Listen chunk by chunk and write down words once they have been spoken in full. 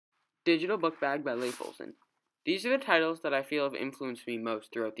Digital Book Bag by Leif Olson. These are the titles that I feel have influenced me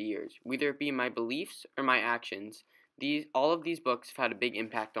most throughout the years, whether it be my beliefs or my actions. All of these books have had a big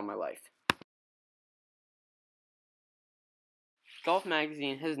impact on my life. Golf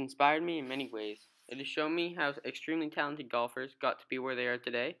magazine has inspired me in many ways. It has shown me how extremely talented golfers got to be where they are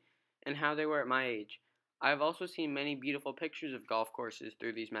today, and how they were at my age. I have also seen many beautiful pictures of golf courses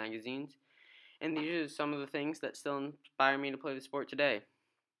through these magazines, and these are some of the things that still inspire me to play the sport today.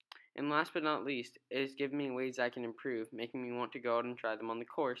 And last but not least, it has given me ways I can improve, making me want to go out and try them on the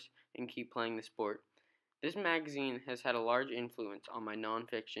course and keep playing the sport. This magazine has had a large influence on my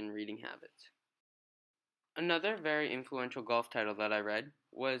nonfiction reading habits. Another very influential golf title that I read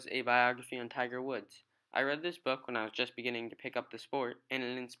was a biography on Tiger Woods. I read this book when I was just beginning to pick up the sport, and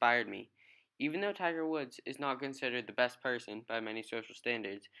it inspired me. Even though Tiger Woods is not considered the best person by many social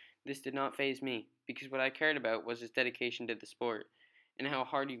standards, this did not faze me, because what I cared about was his dedication to the sport, and how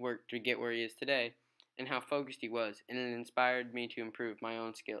hard he worked to get where he is today, and how focused he was, and it inspired me to improve my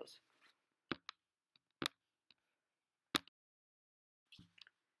own skills.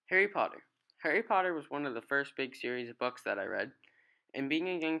 Harry Potter. Harry Potter was one of the first big series of books that I read, and being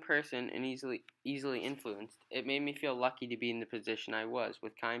a young person and easily influenced, it made me feel lucky to be in the position I was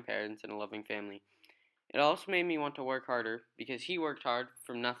with kind parents and a loving family. It also made me want to work harder because he worked hard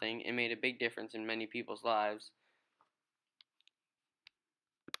from nothing and made a big difference in many people's lives.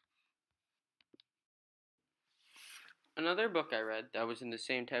 Another book I read that was in the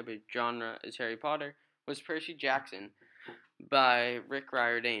same type of genre as Harry Potter was Percy Jackson by Rick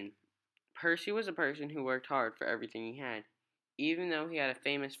Riordan. Percy was a person who worked hard for everything he had. Even though he had a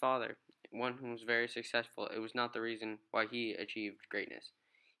famous father, one who was very successful, it was not the reason why he achieved greatness.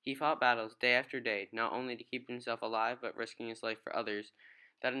 He fought battles day after day, not only to keep himself alive, but risking his life for others.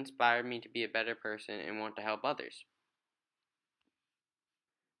 That inspired me to be a better person and want to help others.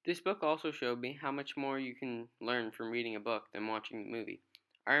 This book also showed me how much more you can learn from reading a book than watching the movie.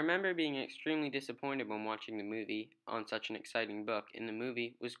 I remember being extremely disappointed when watching the movie on such an exciting book, and the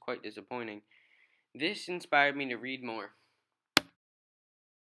movie was quite disappointing. This inspired me to read more.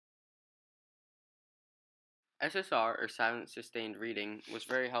 SSR, or Silent Sustained Reading, was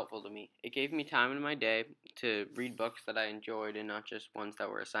very helpful to me. It gave me time in my day to read books that I enjoyed and not just ones that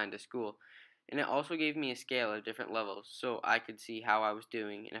were assigned to school. And it also gave me a scale of different levels so I could see how I was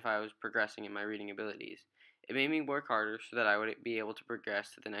doing and if I was progressing in my reading abilities. It made me work harder so that I would be able to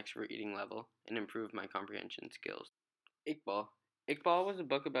progress to the next reading level and improve my comprehension skills. Iqbal. Iqbal was a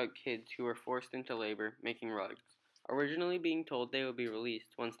book about kids who were forced into labor making rugs, originally being told they would be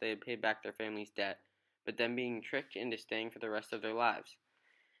released once they had paid back their family's debt, but then being tricked into staying for the rest of their lives.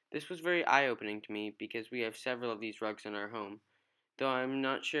 This was very eye-opening to me because we have several of these rugs in our home, though I'm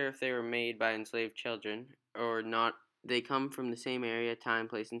not sure if they were made by enslaved children or not. They come from the same area, time,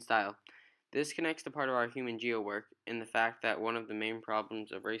 place, and style. This connects to part of our human geo work in the fact that one of the main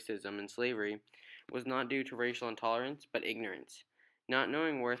problems of racism and slavery was not due to racial intolerance, but ignorance. Not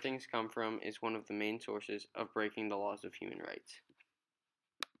knowing where things come from is one of the main sources of breaking the laws of human rights.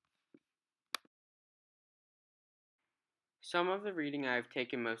 Some of the reading I have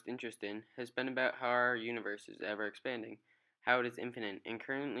taken most interest in has been about how our universe is ever expanding, how it is infinite, and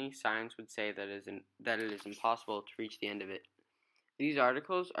currently science would say that it is impossible to reach the end of it. These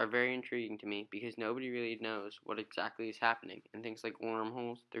articles are very intriguing to me because nobody really knows what exactly is happening in things like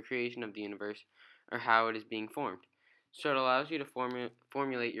wormholes, the creation of the universe, or how it is being formed. So it allows you to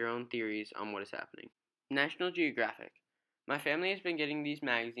formulate your own theories on what is happening. National Geographic. My family has been getting these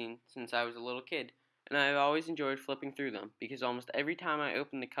magazines since I was a little kid, and I have always enjoyed flipping through them because almost every time I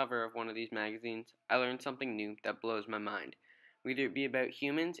open the cover of one of these magazines, I learn something new that blows my mind. Whether it be about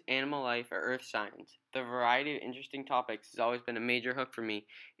humans, animal life, or earth science, the variety of interesting topics has always been a major hook for me,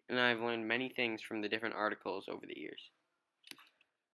 and I have learned many things from the different articles over the years.